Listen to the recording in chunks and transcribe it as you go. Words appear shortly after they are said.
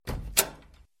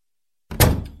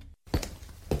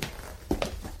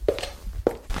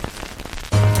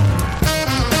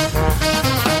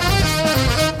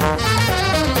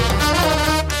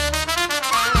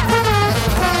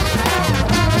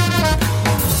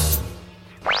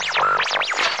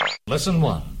Lesson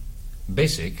 1.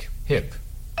 Basic Hip.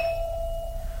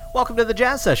 Welcome to the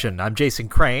Jazz Session. I'm Jason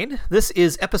Crane. This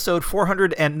is episode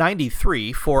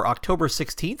 493 for October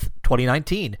 16th,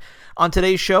 2019. On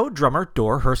today's show, drummer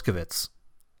Dor Herskovits.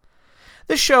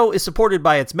 This show is supported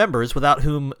by its members, without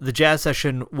whom the Jazz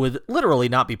Session would literally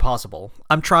not be possible.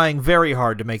 I'm trying very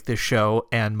hard to make this show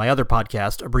and my other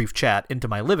podcast, A Brief Chat, into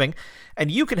my living,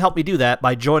 and you can help me do that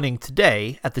by joining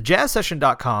today at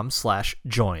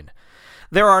thejazzsession.com/join.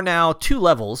 There are now two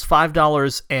levels,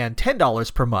 $5 and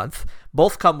 $10 per month.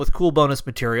 Both come with cool bonus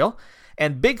material.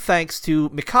 And big thanks to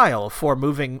Mikhail for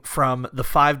moving from the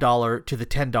 $5 to the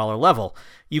 $10 level.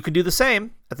 You can do the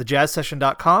same at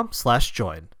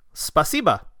thejazzsession.com/join.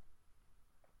 Spasiba.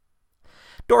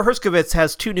 Dor Herskovits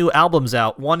has two new albums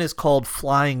out. One is called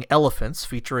Flying Elephants,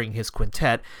 featuring his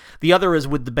quintet. The other is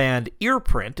with the band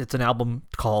Earprint. It's an album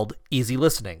called Easy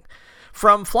Listening.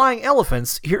 From Flying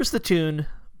Elephants, here's the tune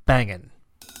Bangin'.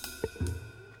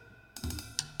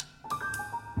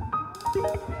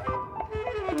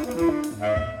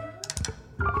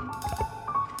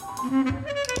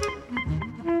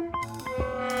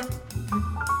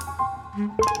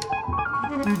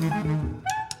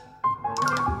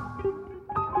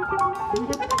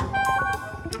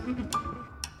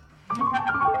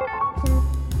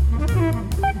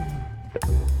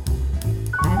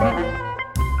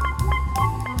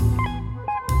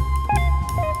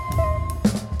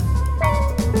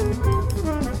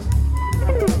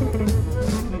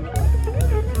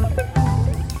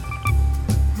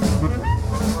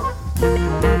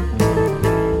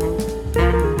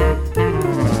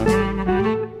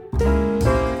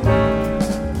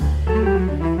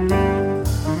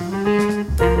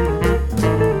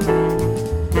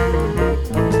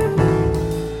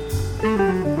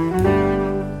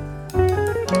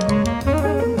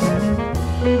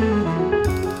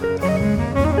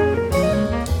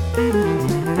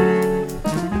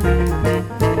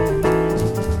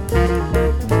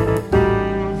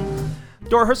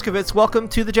 Dor Herskovits, welcome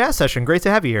to the Jazz Session. Great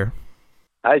to have you here.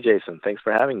 Hi, Jason. Thanks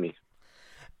for having me.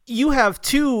 You have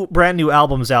two brand new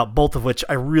albums out, both of which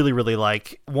I really, really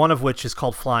like. One of which is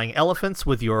called Flying Elephants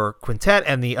with your quintet,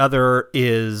 and the other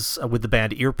is with the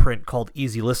band Earprint called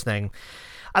Easy Listening.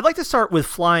 I'd like to start with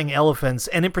Flying Elephants,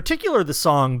 and in particular the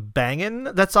song Bangin'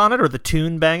 that's on it, or the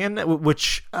tune Bangin',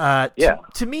 which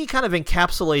to me kind of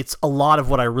encapsulates a lot of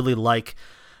what I really like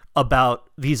about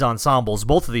these ensembles,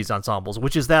 both of these ensembles,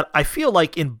 which is that I feel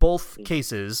like in both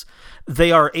cases,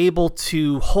 they are able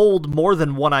to hold more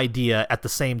than one idea at the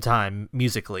same time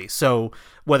musically. So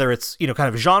whether it's, kind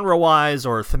of genre-wise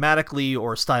or thematically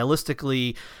or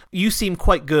stylistically, you seem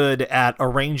quite good at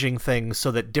arranging things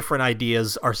so that different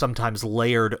ideas are sometimes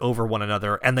layered over one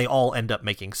another and they all end up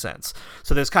making sense.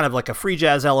 So there's kind of like a free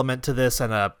jazz element to this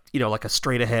and a, like a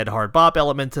straight ahead hard bop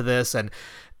element to this, and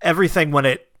everything when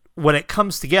it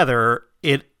comes together,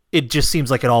 it just seems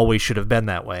like it always should have been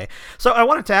that way. So I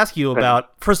wanted to ask you about,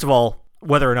 first of all,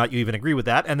 whether or not you even agree with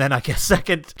that, and then I guess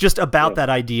second, just about that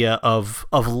idea of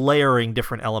layering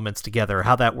different elements together,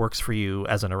 how that works for you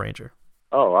as an arranger.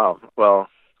 Oh, wow. Well,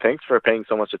 thanks for paying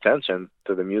so much attention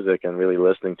to the music and really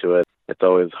listening to it. It's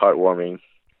always heartwarming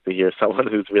to hear someone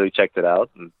who's really checked it out,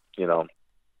 and,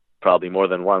 probably more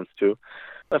than once, too.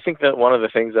 I think that one of the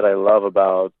things that I love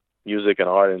about music and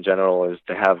art in general is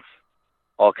to have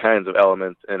all kinds of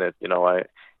elements in it. I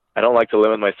don't like to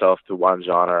limit myself to one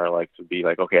genre. I like to be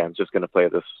like, okay, I'm just going to play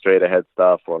this straight ahead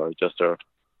stuff or just a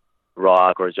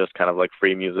rock or just kind of like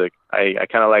free music. I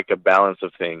kind of like a balance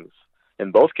of things.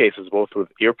 In both cases, both with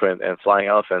Earprint and Flying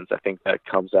Elephants, I think that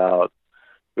comes out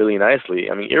really nicely.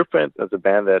 I mean, Earprint is a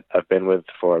band that I've been with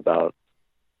for about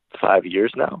 5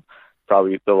 years now.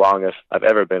 Probably the longest I've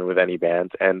ever been with any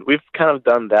band. And we've kind of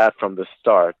done that from the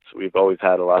start. We've always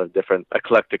had a lot of different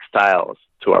eclectic styles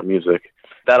to our music.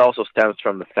 That also stems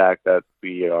from the fact that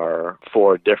we are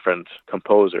 4 different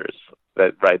composers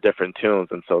that write different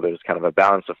tunes, and so there's kind of a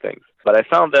balance of things. But I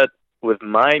found that with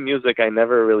my music, I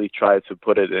never really tried to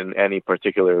put it in any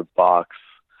particular box.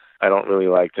 I don't really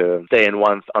like to stay on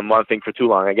one thing for too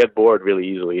long. I get bored really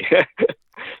easily.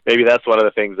 Maybe that's one of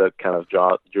the things that kind of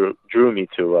drew me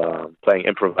to playing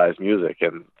improvised music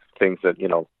and things that,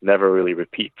 never really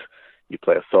repeat. You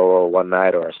play a solo one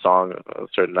night or a song a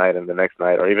certain night and the next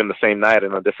night, or even the same night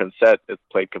in a different set, it's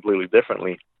played completely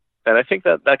differently. And I think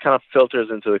that kind of filters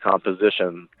into the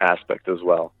composition aspect as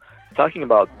well. Talking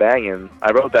about Bangin',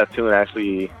 I wrote that tune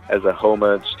actually as a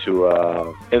homage to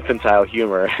infantile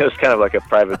humor. It's kind of like a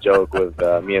private joke with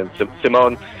me and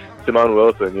Simone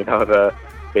Wilson, the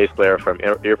bass player from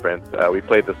Earprint. We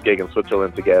played this gig in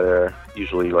Switzerland together,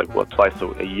 usually twice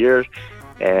a year.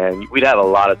 and we'd have a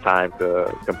lot of time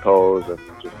to compose and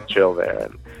just chill there.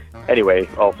 And anyway,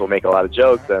 also make a lot of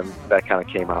jokes, and that kind of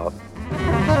came out.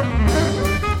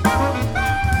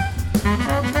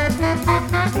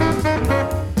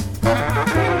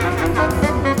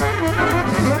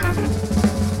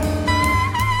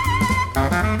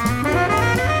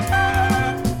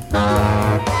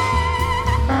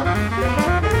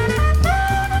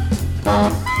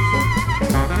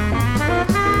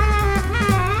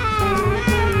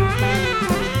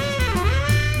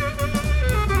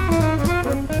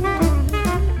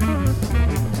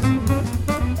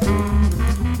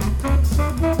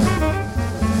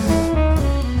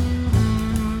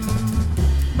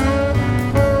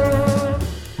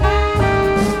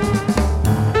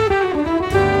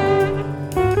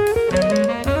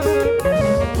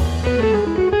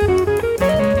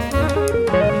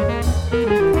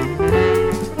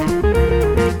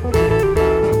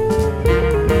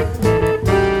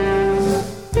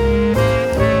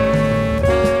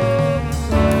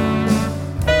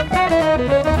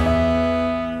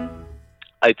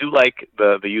 I do like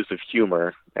the use of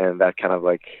humor, and that kind of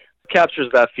like captures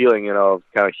that feeling, of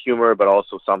kind of humor, but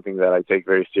also something that I take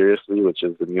very seriously, which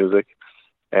is the music.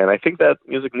 And I think that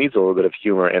music needs a little bit of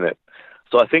humor in it.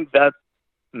 So I think that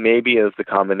maybe is the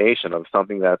combination of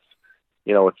something that's,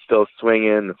 it's still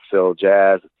swinging, it's still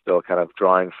jazz, it's still kind of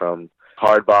drawing from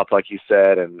hard bop, like you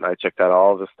said. And I checked out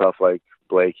all of the stuff like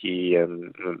Blakey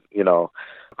and,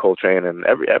 Coltrane and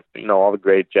all the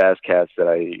great jazz cats that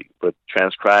I would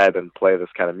transcribe and play this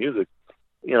kind of music.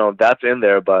 That's in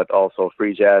there, but also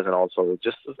free jazz and also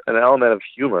just an element of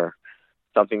humor,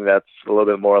 something that's a little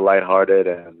bit more lighthearted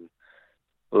and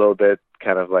a little bit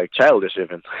kind of like childish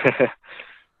even.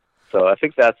 So I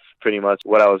think that's pretty much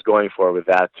what I was going for with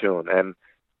that tune. And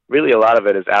really a lot of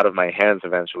it is out of my hands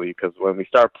eventually, because when we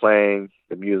start playing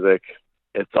the music,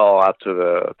 it's all up to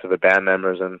the band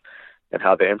members and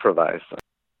how they improvise.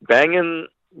 Bangin'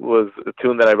 was a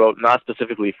tune that I wrote not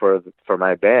specifically for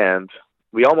my band.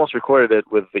 We almost recorded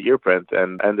it with the earprint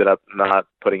and ended up not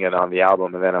putting it on the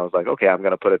album. And then I was like, okay, I'm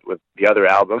going to put it with the other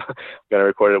album. I'm going to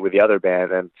record it with the other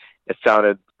band. And it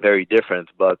sounded very different,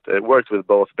 but it worked with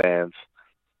both bands.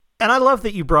 And I love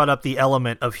that you brought up the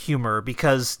element of humor,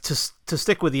 because to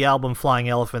stick with the album Flying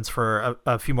Elephants for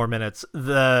a few more minutes,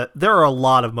 there are a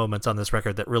lot of moments on this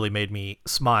record that really made me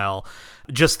smile.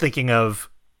 Just thinking of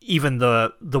even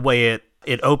the way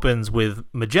it opens with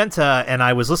Magenta, and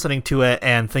I was listening to it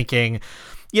and thinking,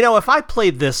 if I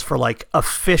played this for like a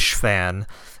Fish fan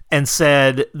and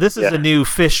said, this is a new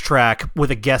Fish track with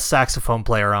a guest saxophone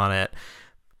player on it,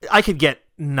 I could get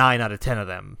 9 out of 10 of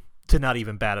them to not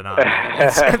even bat an eye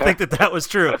and think that was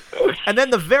true. And then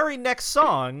the very next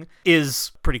song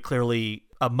is pretty clearly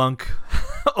a Monk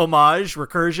homage,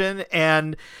 recursion,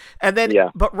 and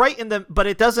then but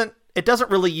it doesn't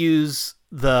really use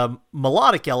the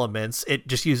melodic elements. It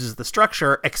just uses the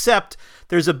structure, except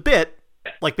there's a bit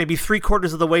like maybe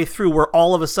 3/4 of the way through where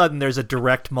all of a sudden there's a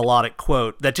direct melodic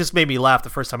quote that just made me laugh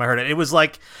the first time I heard it. It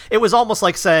was almost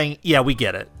like saying, yeah, we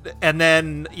get it. And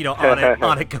then,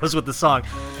 on it goes with the song.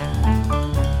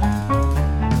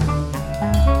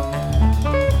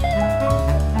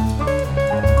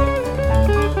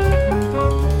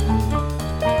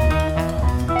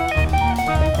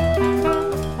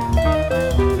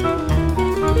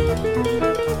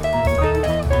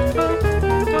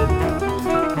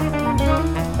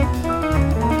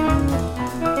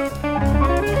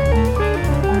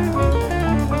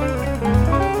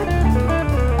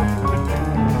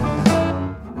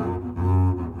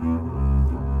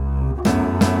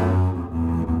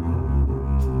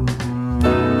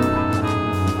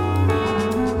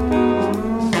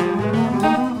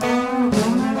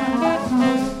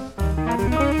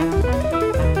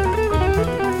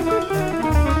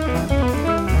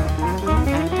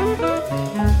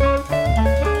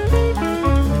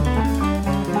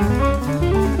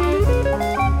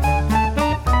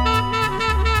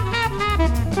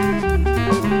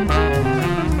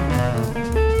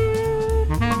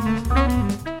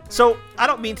 So I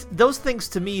don't mean those things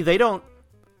to me. They don't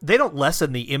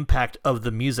lessen the impact of the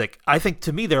music. I think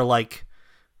to me they're like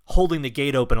holding the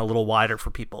gate open a little wider for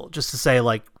people, just to say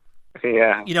like,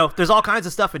 there's all kinds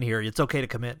of stuff in here. It's okay to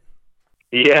come in.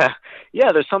 Yeah.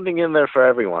 There's something in there for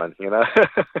everyone,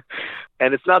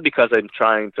 and it's not because I'm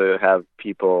trying to have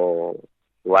people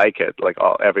like it, like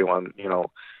everyone.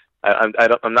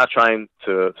 I'm not trying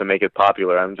to make it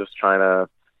popular. I'm just trying to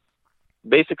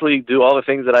basically do all the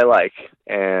things that I like,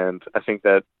 and I think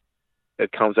that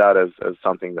it comes out as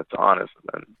something that's honest.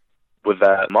 And with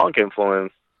that Monk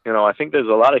influence, I think there's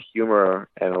a lot of humor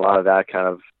and a lot of that kind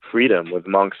of freedom with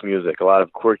Monk's music, a lot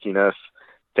of quirkiness,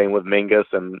 Same with Mingus,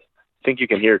 and I think you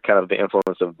can hear kind of the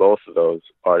influence of both of those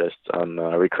artists on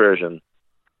Recursion.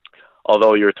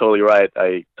 Although you're totally right,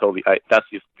 that's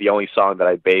the only song that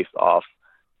I based off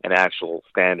an actual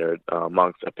standard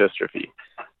Monk's Epistrophe.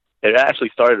 It actually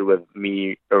started with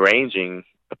me arranging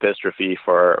Epistrophe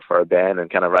for a band and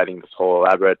kind of writing this whole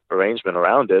elaborate arrangement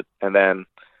around it, and then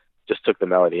just took the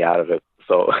melody out of it.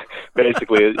 So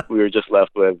basically, we were just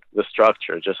left with the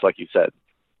structure, just like you said.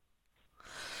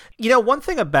 One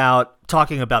thing about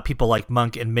talking about people like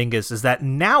Monk and Mingus is that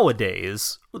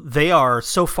nowadays they are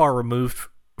so far removed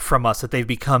from us that they've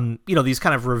become, these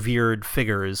kind of revered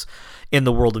figures in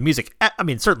the world of music. I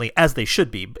mean, certainly as they should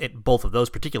be, both of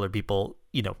those particular people,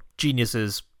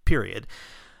 geniuses, period.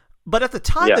 But at the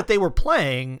time that they were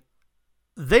playing,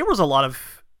 there was a lot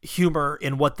of humor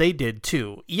in what they did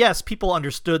too. Yes, people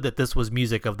understood that this was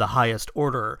music of the highest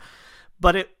order,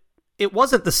 but it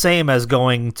wasn't the same as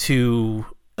going to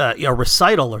a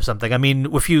recital or something. I mean,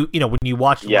 if when you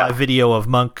watch a live video of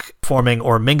Monk performing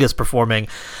or Mingus performing,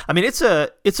 I mean, it's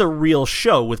a real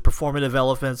show with performative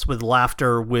elements, with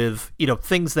laughter, with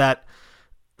things that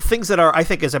are, I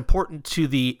think, as important to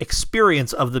the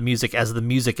experience of the music as the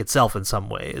music itself in some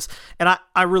ways. And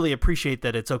I really appreciate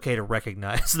that it's okay to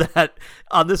recognize that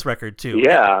on this record too.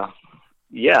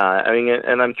 Yeah, I mean,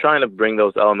 and I'm trying to bring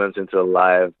those elements into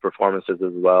live performances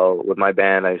as well. With my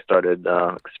band, I started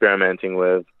experimenting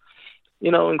with,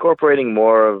 incorporating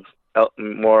more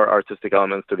artistic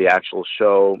elements to the actual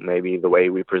show, maybe the way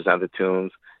we present the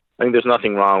tunes. I think there's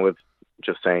nothing wrong with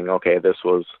just saying, okay, this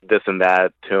was this and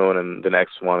that tune, and the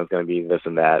next one is going to be this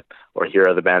and that, or here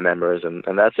are the band members, and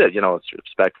that's it. It's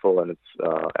respectful and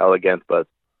it's elegant, but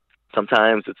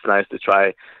sometimes it's nice to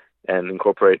try and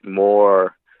incorporate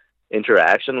more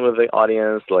interaction with the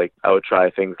audience. Like I would try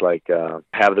things like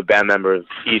have the band members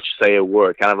each say a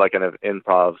word, kind of like an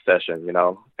improv session,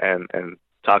 and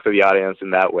talk to the audience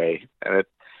in that way, and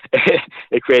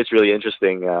it creates really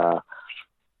interesting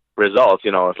results.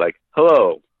 It's like,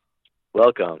 hello,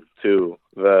 welcome to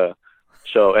the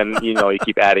show, and you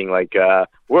keep adding like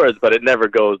words, but it never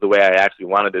goes the way I actually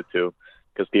wanted it to,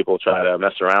 because people try to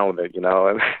mess around with it,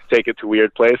 and take it to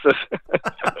weird places.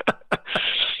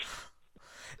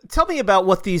 Tell me about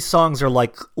what these songs are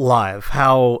like live,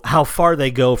 how far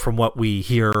they go from what we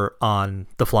hear on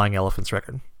the Flying Elephants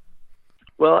record.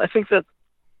 Well, I think that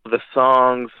the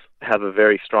songs have a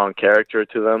very strong character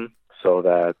to them, so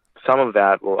that some of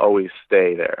that will always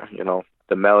stay there.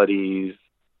 The melodies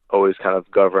always kind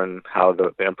of govern how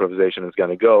the improvisation is going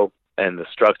to go and the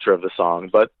structure of the song.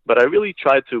 But I really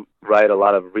tried to write a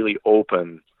lot of really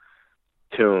open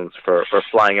tunes for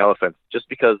Flying Elephants, just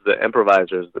because the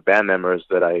improvisers, the band members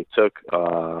that I took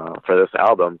for this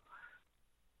album,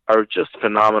 are just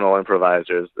phenomenal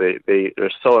improvisers.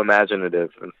 They're so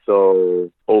imaginative and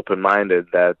so open-minded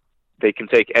that they can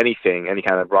take anything, any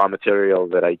kind of raw material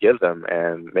that I give them,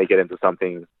 and make it into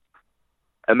something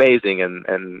amazing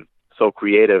and so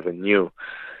creative and new.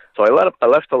 So I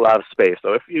left a lot of space.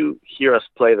 So if you hear us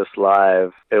play this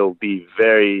live, it'll be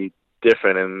very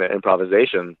different in the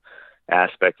improvisation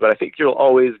aspect, but I think you'll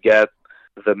always get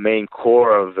the main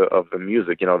core of the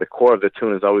music. The core of the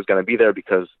tune is always going to be there,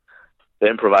 because the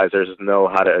improvisers know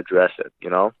how to address it.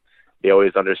 They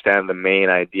always understand the main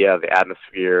idea, the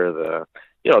atmosphere,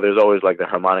 there's always like the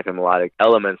harmonic and melodic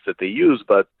elements that they use,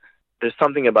 but there's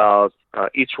something about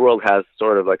each world has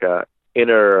sort of like a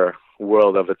inner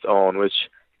world of its own, which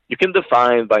you can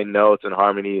define by notes and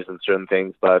harmonies and certain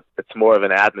things, but it's more of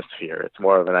an atmosphere. It's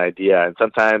more of an idea. And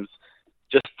sometimes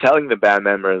just telling the band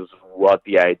members what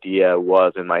the idea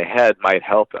was in my head might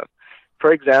help them.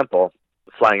 For example,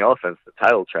 Flying Elephants, the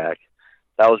title track,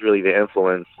 that was really the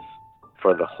influence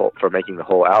for making the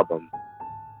whole album.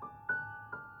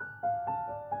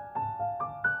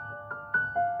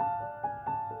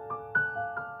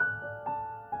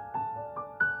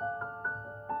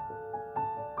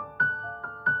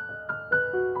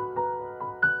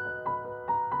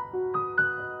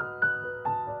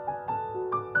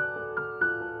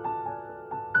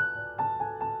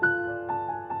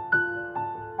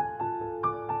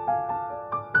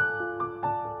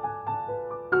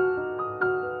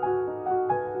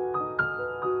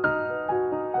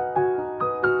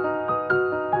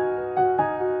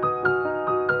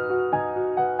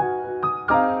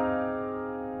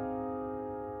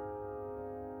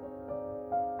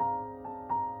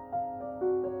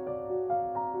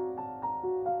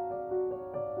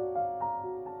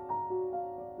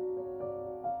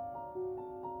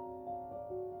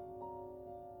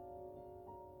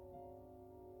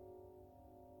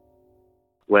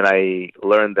 When I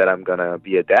learned that I'm going to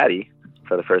be a daddy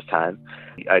for the first time,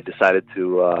 I decided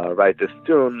to write this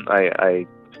tune. I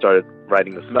started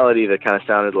writing this melody that kind of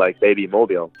sounded like Baby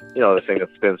Mobile, the thing that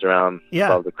spins around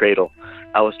above the cradle.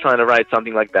 I was trying to write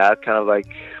something like that, kind of like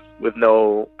with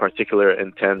no particular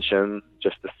intention,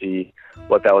 just to see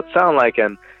what that would sound like.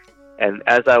 And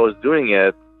as I was doing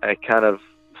it, I kind of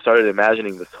started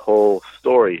imagining this whole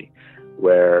story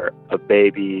where a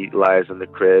baby lies in the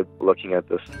crib looking at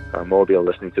this mobile,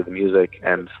 listening to the music,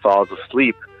 and falls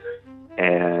asleep.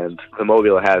 And the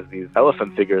mobile has these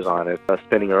elephant figures on it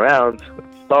spinning around with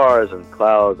stars and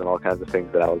clouds and all kinds of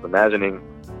things that I was imagining.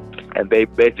 And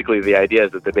basically the idea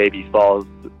is that the baby falls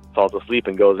asleep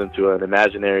and goes into an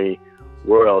imaginary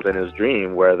world in his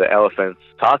dream where the elephants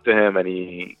talk to him, and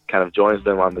he kind of joins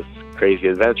them on this crazy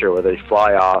adventure where they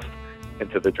fly off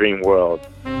into the dream world.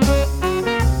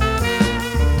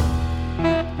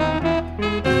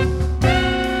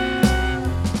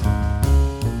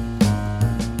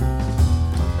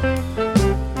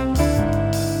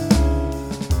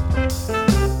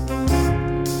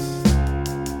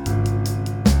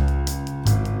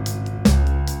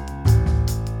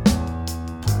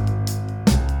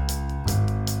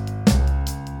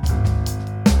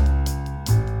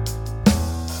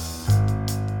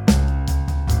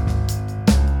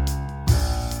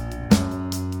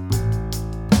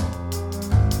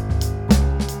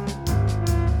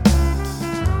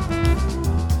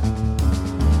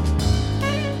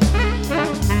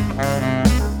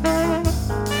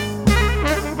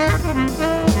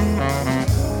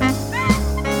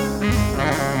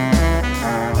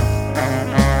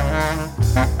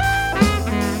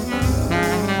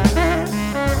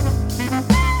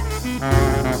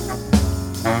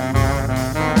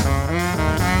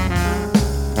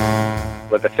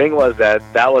 But the thing was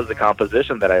that was the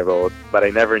composition that I wrote, but I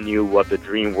never knew what the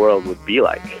dream world would be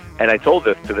like. And I told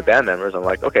this to the band members. I'm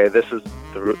like, okay, this is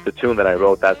the tune that I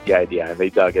wrote. That's the idea. And they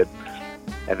dug it.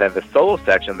 And then the solo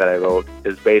section that I wrote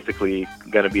is basically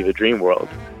going to be the dream world.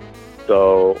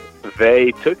 So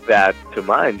they took that to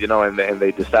mind, and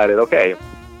they decided, okay,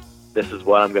 this is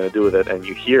what I'm going to do with it. And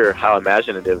you hear how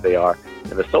imaginative they are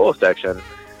in the solo section.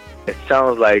 It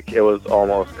sounds like it was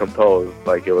almost composed,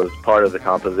 like it was part of the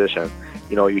composition.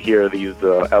 You hear these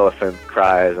elephant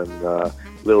cries and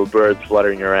little birds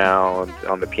fluttering around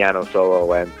on the piano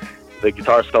solo, and the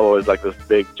guitar solo is like this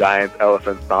big giant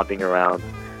elephant stomping around.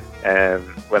 And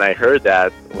when I heard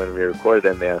that, when we recorded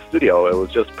in the studio, it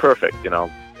was just perfect,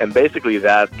 And basically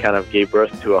that kind of gave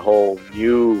birth to a whole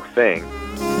new thing.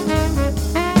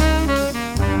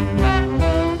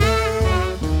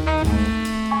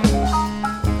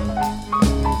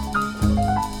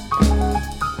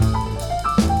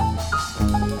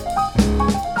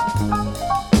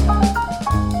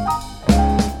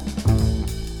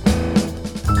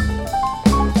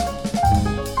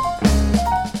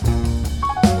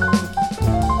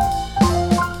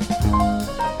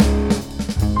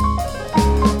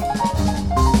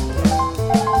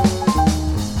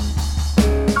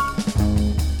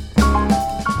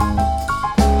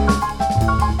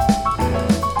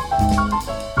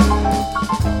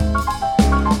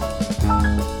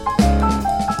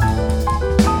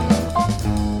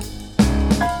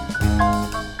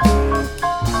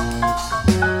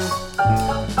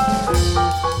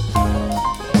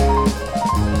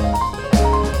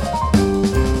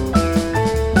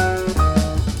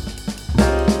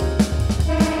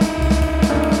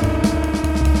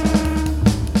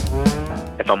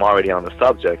 I'm already on the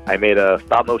subject, I made a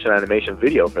stop-motion animation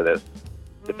video for this,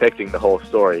 depicting the whole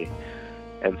story.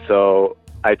 And so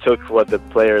I took what the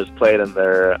players played in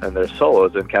their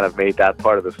solos and kind of made that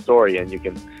part of the story, and you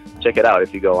can check it out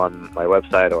if you go on my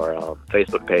website or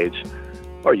Facebook page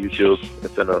or YouTube.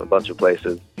 It's in a bunch of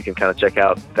places. You can kind of check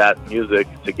out that music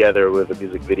together with the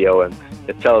music video, and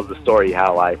it tells the story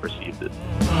how I perceived it.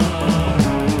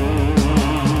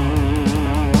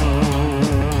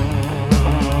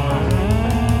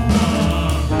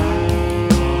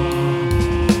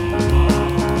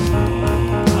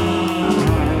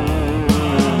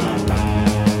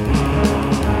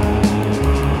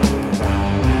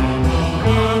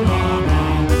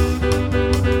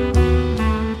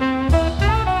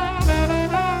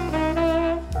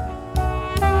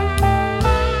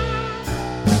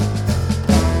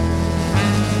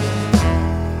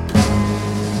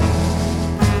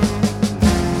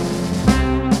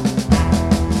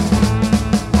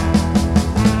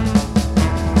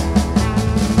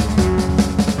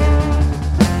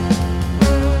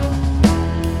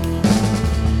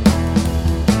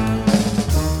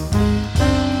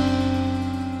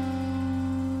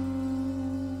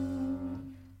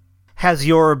 Has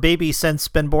your baby since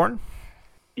been born?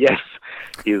 Yes,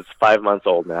 he's 5 months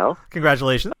old now.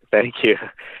 Congratulations. Thank you.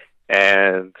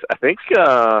 And I think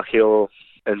he'll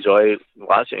enjoy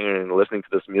watching and listening to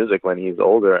this music when he's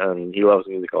older. I mean, he loves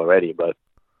music already, but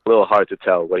a little hard to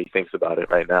tell what he thinks about it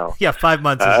right now. Yeah, 5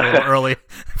 months is a little early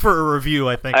for a review,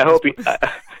 I think. I hope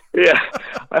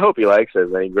I hope he likes it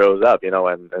when he grows up,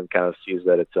 and kind of sees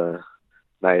that it's a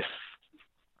nice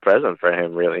present for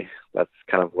him, really. That's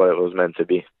kind of what it was meant to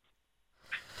be.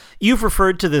 You've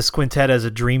referred to this quintet as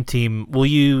a dream team. Will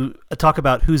you talk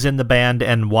about who's in the band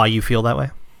and why you feel that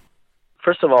way?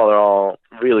 First of all, they're all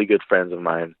really good friends of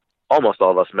mine. Almost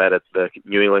all of us met at the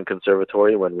New England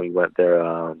Conservatory when we went there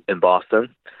in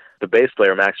Boston. The bass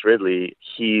player, Max Ridley,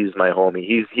 he's my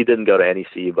homie. He didn't go to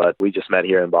NEC, but we just met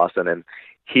here in Boston, and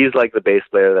he's like the bass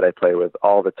player that I play with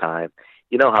all the time.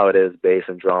 You know how it is, bass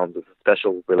and drums. It's a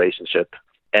special relationship.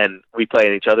 And we play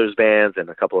in each other's bands and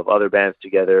a couple of other bands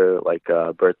together, like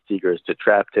Bert Seeger's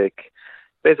Tetraptic,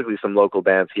 basically some local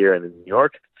bands here in New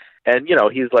York. And,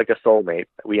 he's like a soulmate.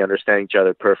 We understand each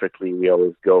other perfectly. We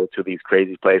always go to these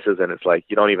crazy places, and it's like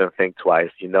you don't even think twice.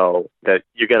 You know that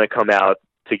you're going to come out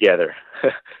together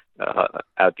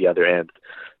at the other end.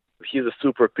 He's a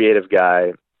super creative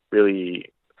guy,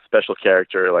 really special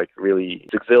character, like really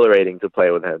it's exhilarating to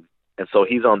play with him. And so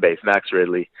he's on bass, Max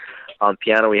Ridley. On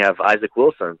piano, we have Isaac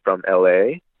Wilson from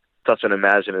L.A., such an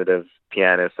imaginative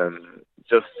pianist and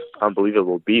just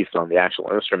unbelievable beast on the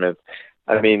actual instrument.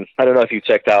 I mean, I don't know if you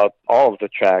checked out all of the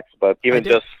tracks, but even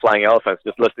just Flying Elephants,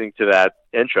 just listening to that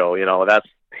intro, that's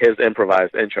his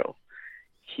improvised intro.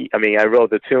 I wrote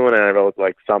the tune and I wrote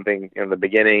like something in the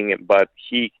beginning, but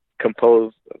he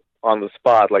composed on the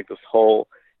spot like this whole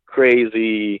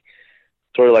crazy,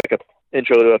 sort of like a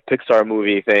intro to a Pixar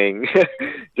movie thing,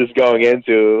 just going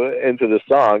into the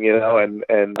song,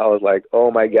 and I was like,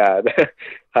 oh my God,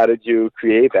 how did you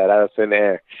create that out of thin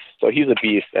air? So he's a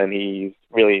beast, and he's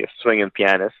really a swinging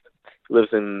pianist. He lives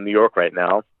in New York right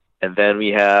now. And then we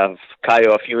have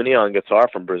Caio Afuni on guitar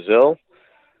from Brazil.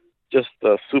 Just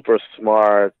a super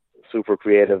smart, super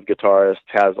creative guitarist,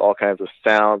 has all kinds of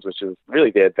sounds, which is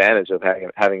really the advantage of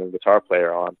having a guitar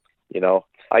player on,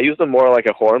 I use him more like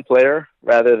a horn player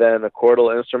rather than a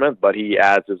chordal instrument, but he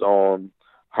adds his own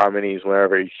harmonies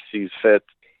whenever he sees fit.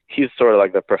 He's sort of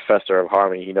like the professor of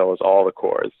harmony. He knows all the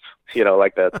chords,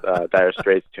 like that Dire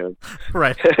Straits tune.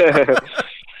 Right.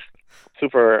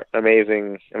 Super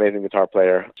amazing guitar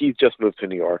player. He just moved to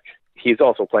New York. He's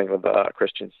also playing with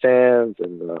Christian Sands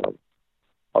and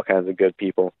all kinds of good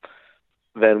people.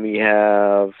 Then we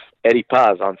have Eddie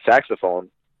Paz on saxophone.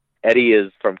 Eddie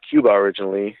is from Cuba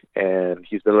originally, and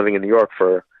he's been living in New York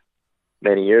for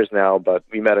many years now, but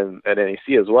we met him at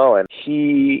NEC as well. And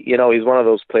he, he's one of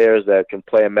those players that can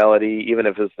play a melody, even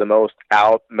if it's the most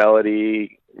out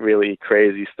melody, really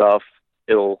crazy stuff,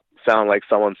 it'll sound like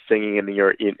someone singing in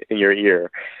your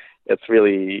ear. It's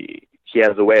really, he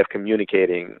has a way of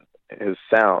communicating his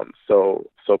sound so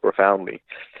profoundly.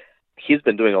 He's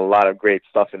been doing a lot of great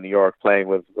stuff in New York, playing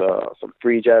with some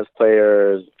free jazz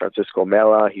players. Francisco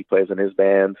Mela, he plays in his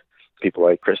band. People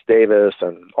like Chris Davis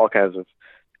and all kinds of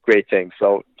great things.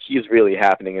 So he's really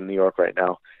happening in New York right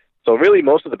now. So really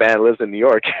most of the band lives in New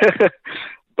York.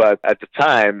 But at the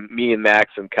time, me and Max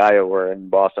and Caio were in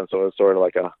Boston, so it was sort of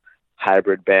like a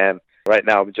hybrid band. Right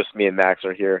now, just me and Max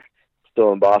are here,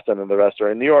 still in Boston, and the rest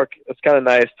are in New York. It's kind of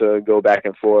nice to go back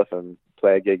and forth and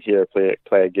play a gig here, play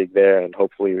a gig there, and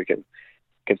hopefully we can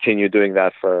continue doing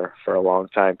that for a long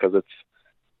time, because it's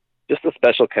just a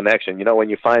special connection. When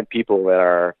you find people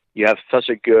that you have such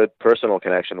a good personal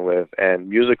connection with, and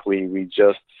musically we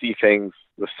just see things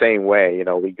the same way.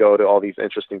 We go to all these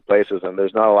interesting places, and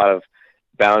there's not a lot of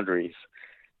boundaries.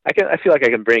 I feel like I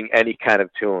can bring any kind of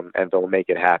tune and they'll make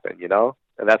it happen,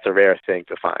 and that's a rare thing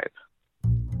to find.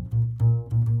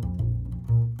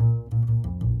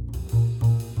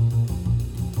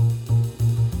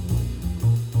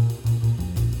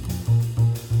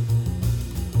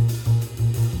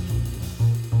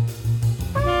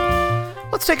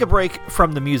 Let's take a break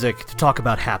from the music to talk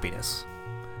about happiness.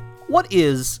 What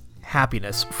is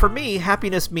happiness? For me,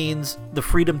 happiness means the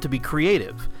freedom to be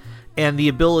creative and the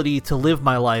ability to live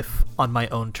my life on my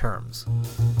own terms.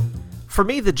 For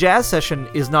me, the jazz session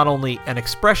is not only an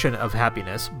expression of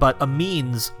happiness, but a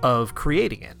means of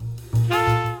creating it.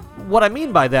 What I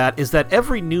mean by that is that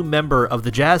every new member of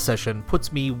the jazz session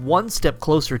puts me one step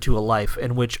closer to a life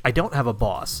in which I don't have a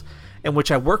boss, in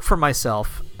which I work for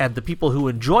myself, and the people who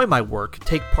enjoy my work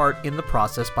take part in the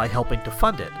process by helping to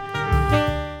fund it.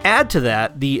 Add to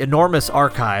that the enormous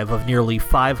archive of nearly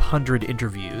 500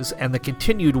 interviews and the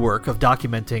continued work of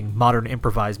documenting modern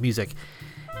improvised music,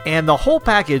 and the whole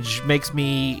package makes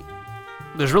me,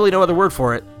 there's really no other word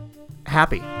for it,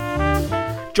 happy.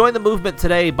 Join the movement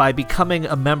today by becoming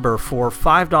a member for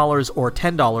 $5 or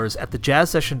 $10 at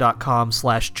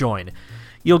thejazzsession.com/join.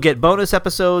 You'll get bonus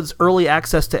episodes, early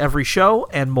access to every show,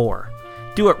 and more.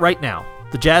 Do it right now.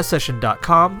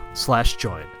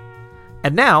 thejazzsession.com/join.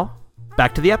 And now,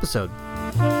 back to the episode.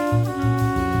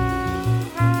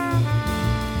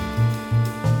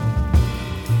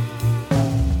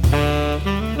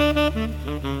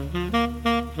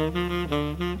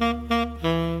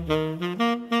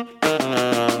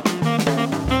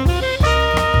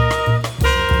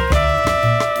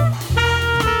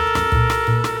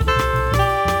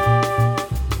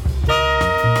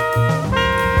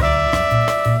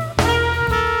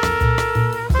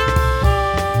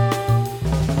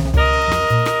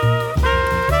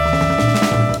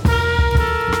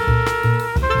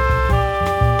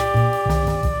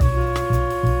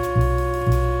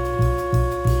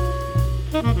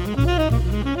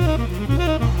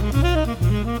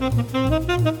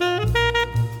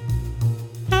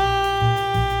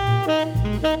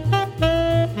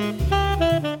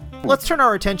 Let's turn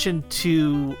our attention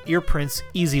to Earprint's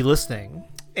Easy Listening.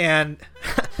 And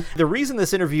the reason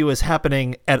this interview is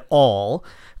happening at all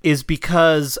is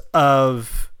because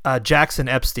of Jackson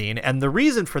Epstein. And the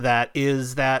reason for that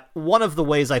is that one of the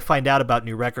ways I find out about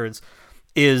new records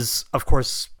is, of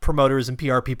course, promoters and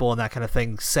PR people and that kind of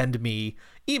thing send me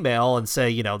email and say,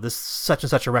 you know, this such and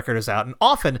such a record is out. And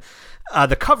often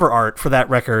the cover art for that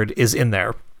record is in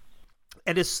there.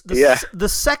 And it's the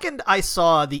second I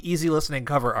saw the Easy Listening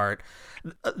cover art,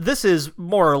 this is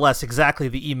more or less exactly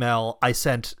the email I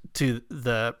sent to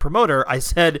the promoter. I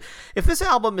said, if this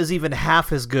album is even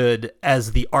half as good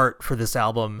as the art for this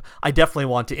album, I definitely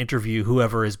want to interview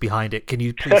whoever is behind it. Can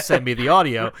you please send me the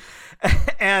audio?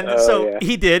 And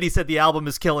he did. He said the album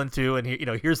is killing too, and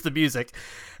here's the music.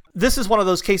 This is one of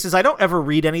those cases. I don't ever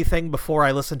read anything before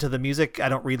I listen to the music. I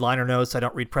don't read liner notes. I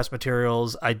don't read press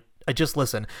materials. I just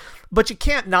listen. But you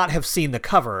can't not have seen the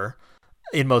cover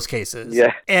in most cases.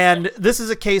 Yeah. And this is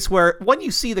a case where when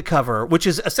you see the cover, which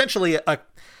is essentially a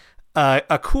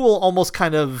cool, almost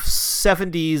kind of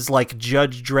 70s like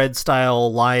Judge Dredd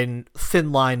style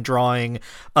thin line drawing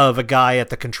of a guy at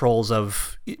the controls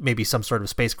of maybe some sort of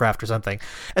spacecraft or something.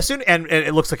 And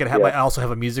it looks like it might also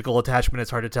have a musical attachment.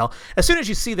 It's hard to tell. As soon as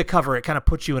you see the cover, it kind of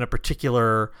puts you in a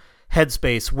particular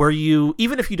headspace where you,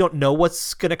 even if you don't know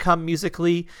what's going to come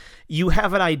musically, you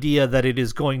have an idea that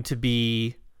it's going to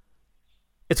be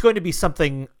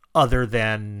something other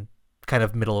than kind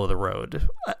of middle of the road.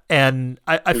 And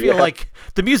I feel like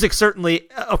the music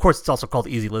certainly, of course it's also called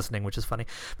Easy Listening, which is funny.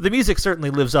 The music certainly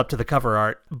lives up to the cover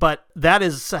art, but that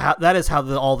is how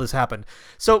all this happened.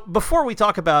 So before we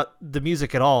talk about the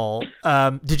music at all,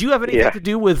 did you have anything to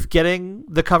do with getting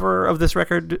the cover of this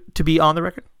record to be on the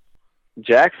record?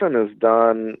 Jackson has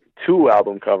done 2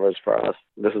 album covers for us.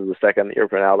 This is the second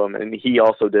Earprint album, and he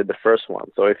also did the first one.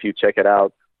 So if you check it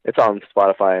out, it's on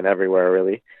Spotify and everywhere,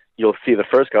 really. You'll see the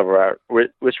first cover art,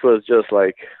 which was just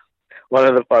like one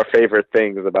of our favorite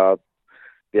things about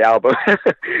the album.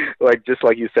 Just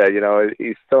like you said,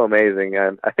 he's so amazing.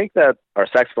 And I think that our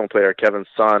saxophone player, Kevin's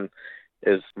son,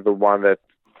 is the one that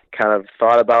kind of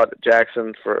thought about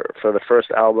Jackson for the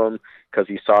first album because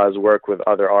he saw his work with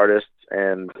other artists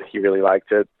and he really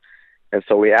liked it. And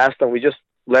so we just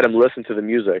let him listen to the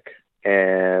music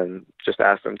and just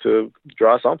asked him to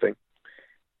draw something.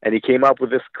 And he came up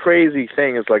with this crazy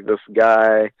thing. It's like this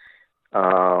guy,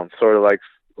 sort of like,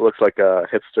 looks like a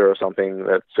hipster or something,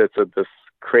 that sits at this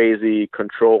crazy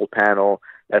control panel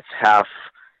that's half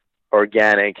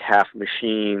organic, half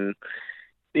machine.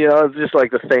 It's just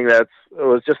like the thing it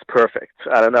was just perfect.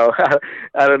 I don't know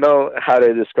how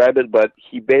to describe it, but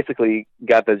he basically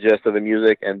got the gist of the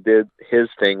music and did his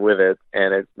thing with it,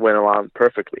 and it went along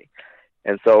perfectly.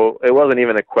 And so it wasn't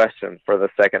even a question for the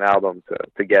second album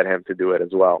to get him to do it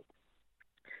as well.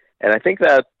 And I think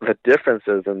that the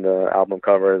differences in the album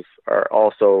covers are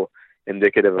also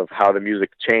indicative of how the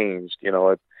music changed.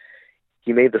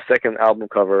 He made the second album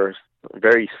cover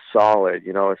very solid.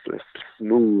 It's this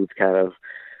smooth kind of,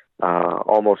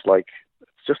 almost like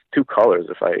it's just 2 colors,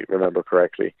 if I remember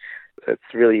correctly.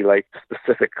 It's really like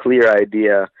specific, clear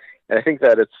idea. And I think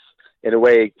that it's, in a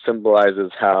way,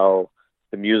 symbolizes how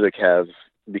the music has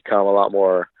become a lot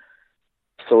more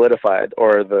solidified,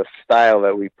 or the style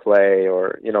that we play,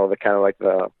 or, the kind of like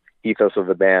the ethos of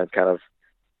the band kind of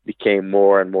became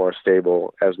more and more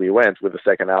stable as we went with the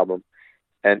second album.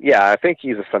 And I think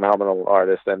he's a phenomenal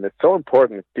artist, and it's so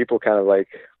important. People kind of like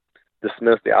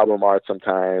dismiss the album art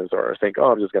sometimes, or think,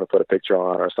 I'm just going to put a picture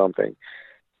on or something.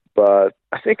 But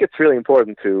I think it's really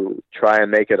important to try and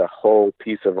make it a whole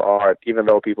piece of art, even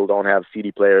though people don't have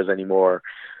CD players anymore,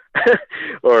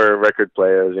 or record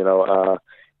players.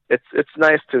 It's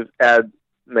nice to add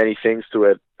many things to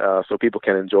it, so people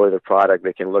can enjoy the product.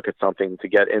 They can look at something to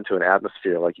get into an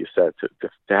atmosphere, like you said, to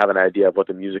have an idea of what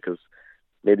the music is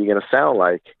maybe going to sound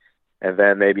like. And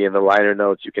then maybe in the liner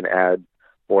notes, you can add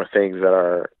more things that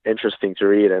are interesting to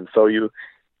read. And so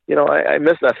I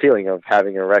miss that feeling of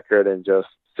having a record and just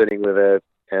sitting with it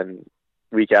and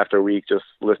week after week just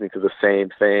listening to the same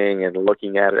thing and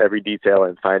looking at every detail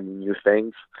and finding new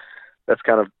things. That's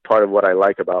kind of part of what I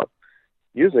like about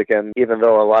music. And even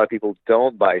though a lot of people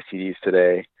don't buy CDs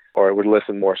today or would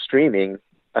listen more streaming,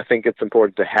 I think it's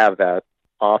important to have that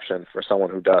option for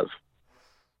someone who does.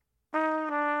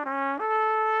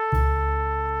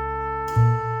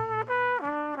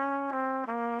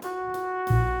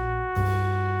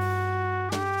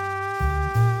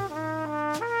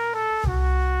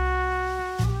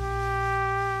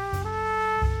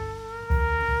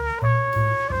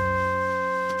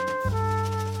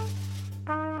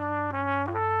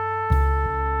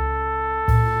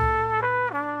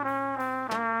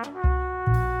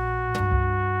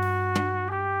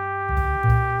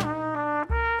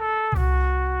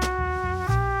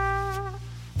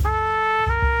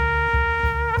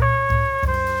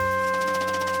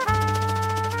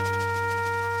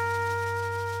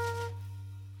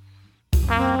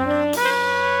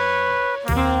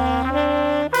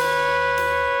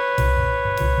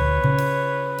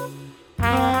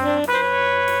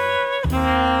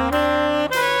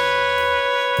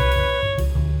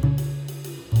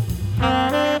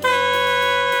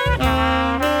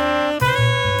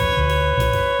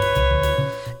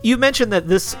 You mentioned that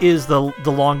this is the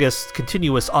longest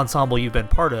continuous ensemble you've been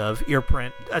part of,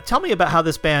 Earprint. Tell me about how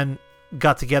this band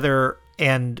got together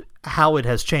and how it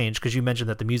has changed, because you mentioned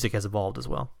that the music has evolved as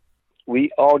well.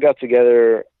 We all got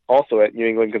together also at New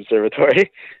England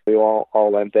Conservatory. We all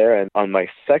went there, and on my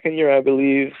second year, I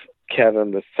believe,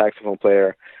 Kevin, the saxophone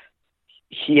player,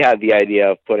 he had the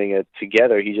idea of putting it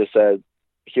together. He just said,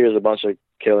 here's a bunch of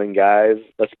killing guys.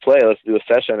 Let's do a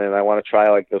session, and I want to try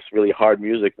like this really hard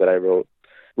music that I wrote.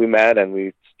 We met and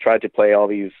we tried to play all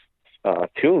these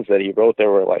tunes that he wrote. They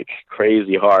were like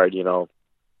crazy hard,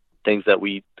 things that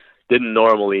we didn't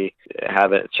normally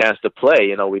have a chance to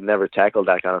play. We'd never tackled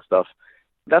that kind of stuff.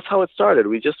 That's how it started.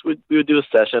 We would do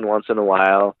a session once in a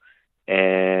while,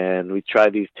 and we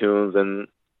tried these tunes, and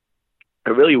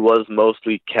it really was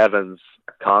mostly Kevin's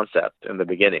concept in the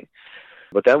beginning.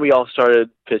 But then we all started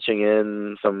pitching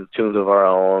in some tunes of our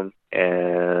own,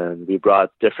 and we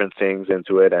brought different things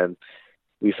into it, and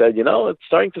we said, it's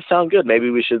starting to sound good.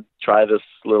 Maybe we should try this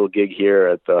little gig here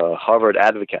at the Harvard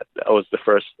Advocate. That was the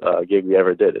first gig we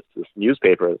ever did. It's this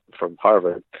newspaper from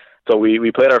Harvard. So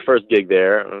we played our first gig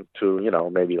there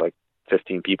to, maybe like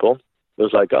 15 people. It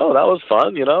was like, oh, that was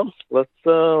fun,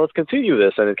 let's continue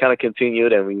this. And it kind of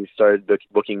continued, and we started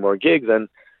booking more gigs. And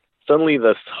suddenly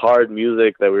this hard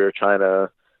music that we were trying to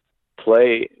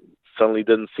play suddenly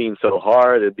didn't seem so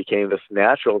hard. It became this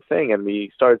natural thing, and we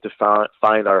started to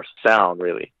find our sound,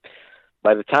 really.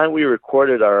 By the time we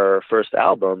recorded our first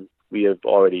album, we have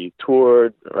already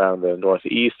toured around the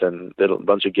Northeast and did a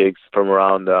bunch of gigs from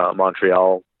around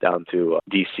Montreal down to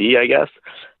DC, I guess.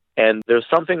 And there's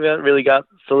something that really got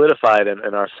solidified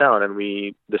in our sound, and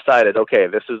we decided, okay,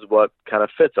 this is what kind of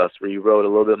fits us. We wrote a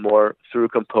little bit more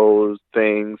through-composed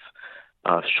things,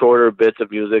 shorter bits of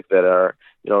music that are,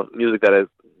 music that is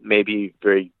maybe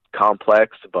very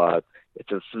complex, but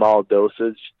it's in small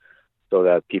dosage so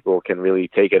that people can really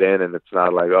take it in, and it's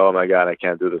not like, oh my God, I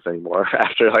can't do this anymore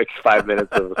after like 5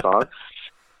 minutes of a song.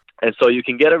 And so you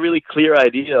can get a really clear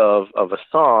idea of a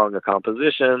song, a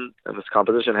composition, and this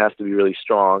composition has to be really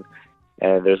strong.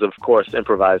 And there's, of course,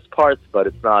 improvised parts, but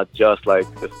it's not just like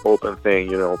this open thing,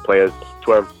 play a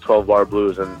 12-bar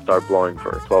blues and start blowing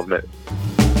for 12 minutes.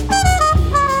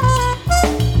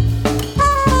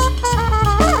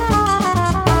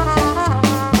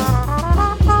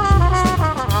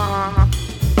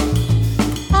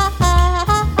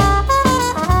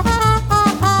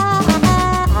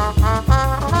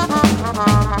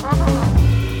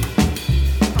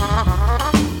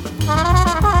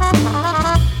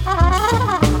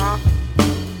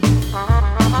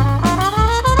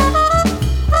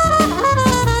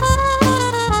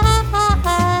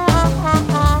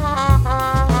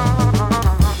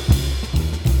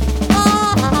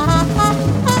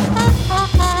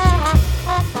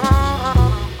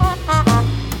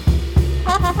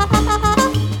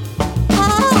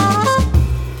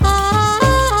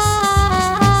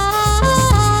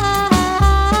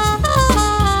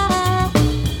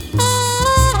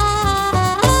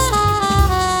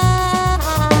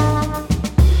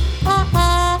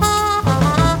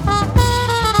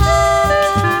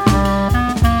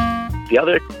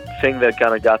 other thing that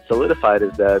kind of got solidified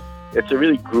is that it's a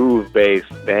really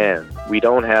groove-based band. We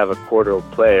don't have a quarter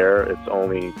player. It's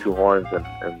only two horns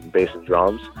and bass and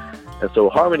drums. And so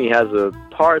harmony has a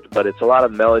part, but it's a lot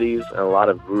of melodies and a lot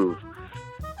of groove.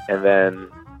 And then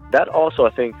that also,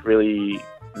 I think, really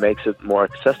makes it more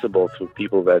accessible to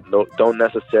people that don't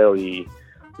necessarily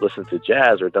listen to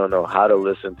jazz or don't know how to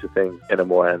listen to things in a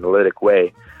more analytic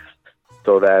way.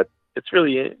 So that it's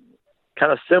really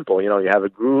kind of simple. You have a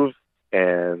groove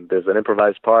and there's an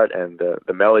improvised part and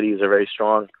the melodies are very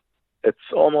strong. It's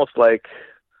almost like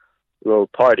a little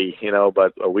party,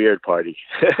 but a weird party.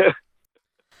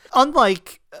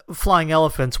 Unlike Flying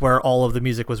Elephants, where all of the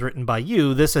music was written by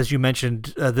you, this, as you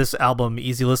mentioned, this album,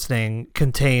 Easy Listening,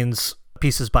 contains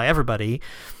pieces by everybody.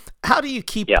 How do you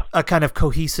keep a kind of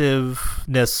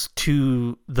cohesiveness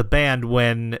to the band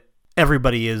when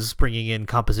everybody is bringing in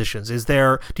compositions?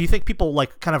 Do you think people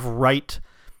kind of write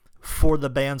for the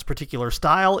band's particular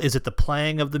style? Is it the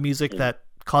playing of the music that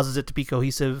causes it to be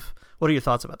cohesive? What are your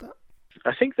thoughts about that?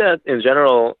 I think that in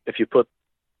general, if you put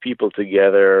people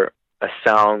together, a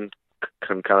sound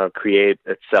can kind of create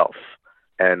itself,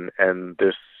 and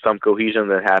there's some cohesion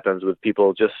that happens with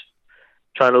people just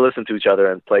trying to listen to each other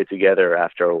and play together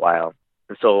after a while.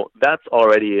 And so that's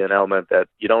already an element that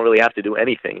you don't really have to do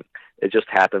anything. It just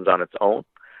happens on its own.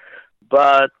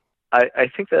 But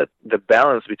I think that the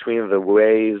balance between the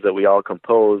ways that we all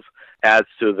compose adds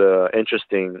to the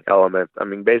interesting element. I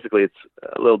mean, basically, it's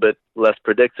a little bit less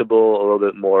predictable, a little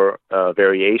bit more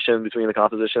variation between the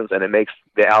compositions, and it makes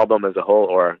the album as a whole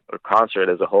or a concert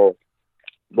as a whole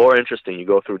more interesting. You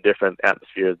go through different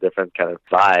atmospheres, different kind of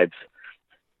vibes.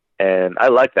 And I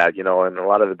like that, and a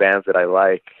lot of the bands that I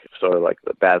like, sort of like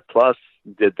the Bad Plus,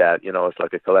 did that. It's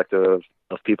like a collective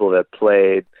of people that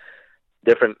played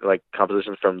different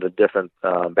compositions from the different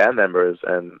band members,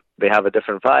 and they have a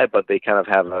different vibe, but they kind of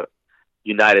have a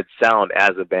united sound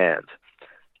as a band.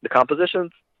 The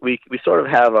compositions, we sort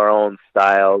of have our own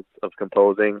styles of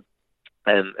composing,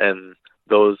 and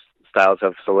those styles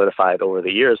have solidified over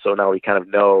the years, so now we kind of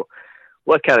know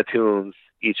what kind of tunes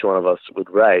each one of us would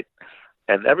write.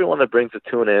 And everyone that brings a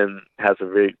tune in has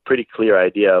a pretty clear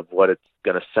idea of what it's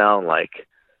going to sound like.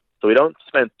 So we don't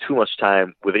spend too much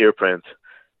time with earprint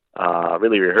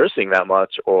really rehearsing that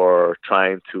much or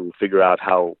trying to figure out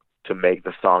how to make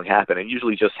the song happen. It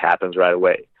usually just happens right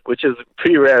away, which is a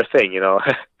pretty rare thing,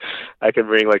 I can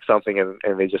bring something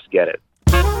and they just get it.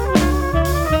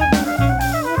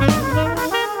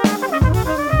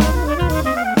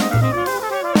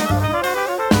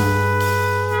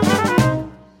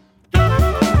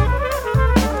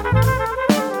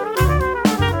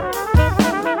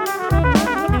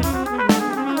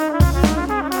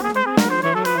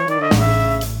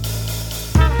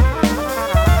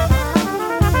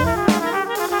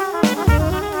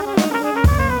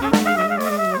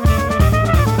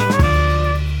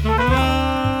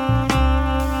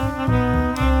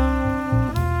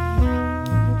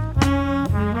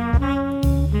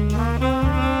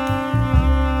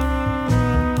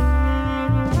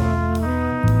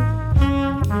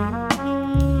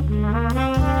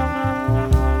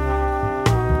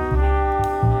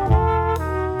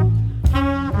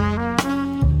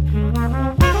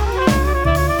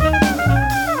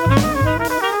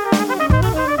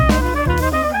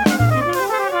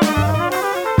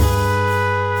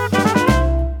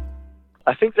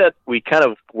 I think that we kind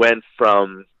of went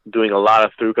from doing a lot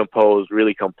of through composed,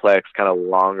 really complex, kind of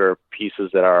longer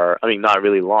pieces that are, not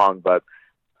really long, but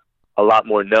a lot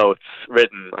more notes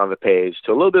written on the page,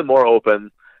 to a little bit more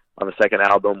open. On the second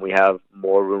album, we have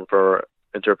more room for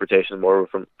interpretation, more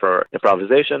room for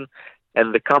improvisation,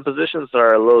 and the compositions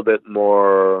are a little bit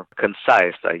more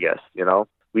concise, I guess,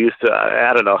 We used to,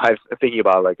 I don't know, I'm thinking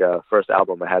about a first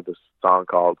album, I had this song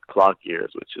called Clock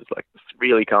Years, which is this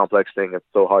really complex thing that's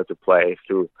so hard to play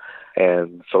through.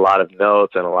 And it's a lot of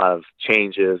notes and a lot of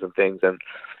changes and things. And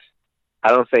I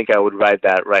don't think I would write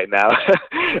that right now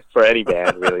for any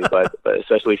band, really, but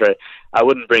especially I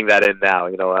wouldn't bring that in now.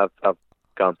 I've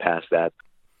gone past that.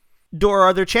 Dor,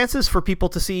 are there chances for people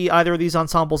to see either of these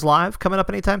ensembles live coming up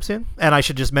anytime soon? And I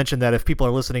should just mention that if people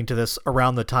are listening to this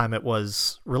around the time it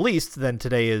was released, then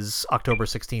today is October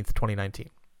 16th, 2019.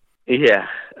 Yeah.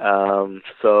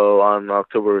 So on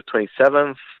October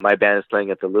 27th, my band is playing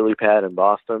at the Lily Pad in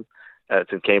Boston.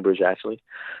 It's in Cambridge, actually.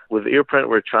 With Earprint,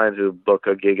 we're trying to book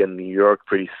a gig in New York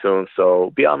pretty soon,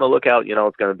 so be on the lookout.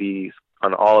 It's going to be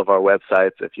on all of our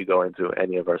websites if you go into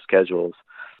any of our schedules,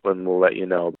 when we'll let you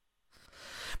know.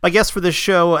 My guest for this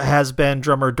show has been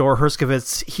drummer Dor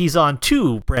Herskovits. He's on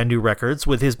 2 brand new records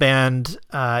with his band,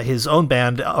 his own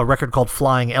band, a record called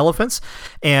Flying Elephants,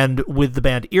 and with the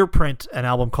band Earprint, an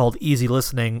album called Easy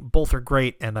Listening. Both are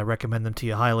great, and I recommend them to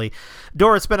you highly.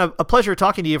 Dor, it's been a pleasure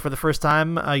talking to you for the first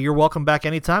time. You're welcome back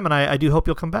anytime, and I do hope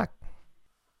you'll come back.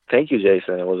 Thank you,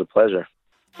 Jason. It was a pleasure.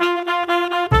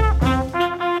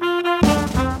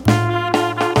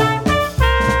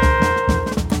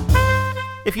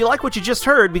 If you like what you just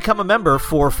heard, become a member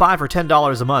for $5 or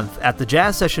 $10 a month at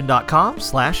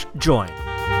thejazzsession.com/join.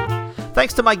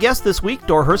 Thanks to my guest this week,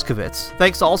 Dor Herskovits.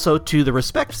 Thanks also to the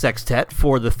Respect Sextet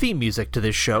for the theme music to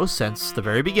this show since the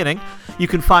very beginning. You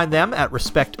can find them at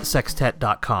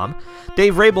respectsextet.com.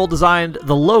 Dave Rabel designed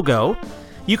the logo.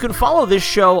 You can follow this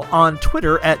show on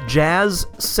Twitter at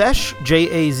JazzSesh,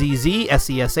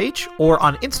 JazzSesh, or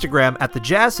on Instagram at The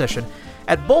Jazz Session.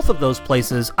 At both of those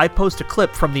places, I post a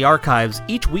clip from the archives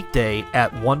each weekday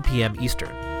at 1 p.m. Eastern.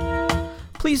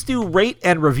 Please do rate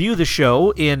and review the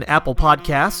show in Apple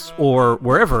Podcasts or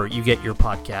wherever you get your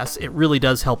podcasts. It really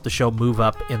does help the show move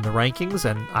up in the rankings,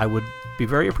 and I would be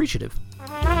very appreciative.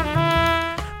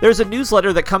 There's a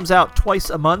newsletter that comes out twice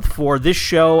a month for this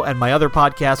show and my other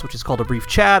podcast, which is called A Brief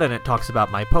Chat, and it talks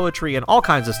about my poetry and all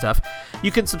kinds of stuff.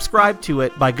 You can subscribe to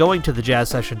it by going to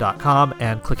thejazzsession.com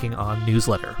and clicking on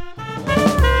newsletter.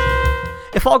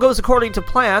 If all goes according to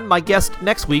plan, my guest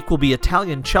next week will be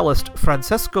Italian cellist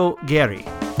Francesco Geri.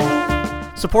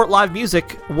 Support live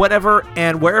music whenever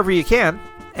and wherever you can,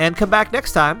 and come back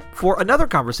next time for another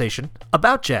conversation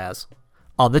about jazz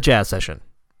on The Jazz Session.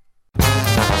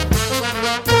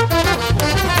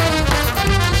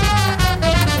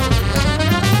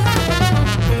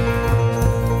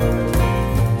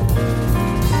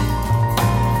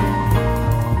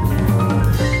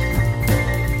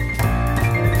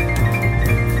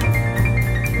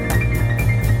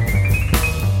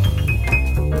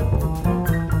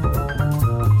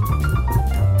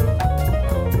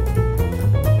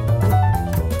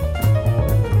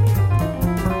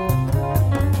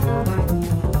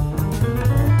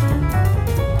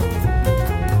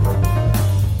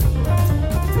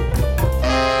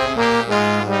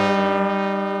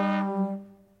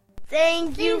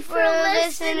 Thank you for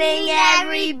listening,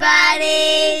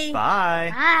 everybody.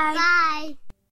 Bye. Bye. Bye.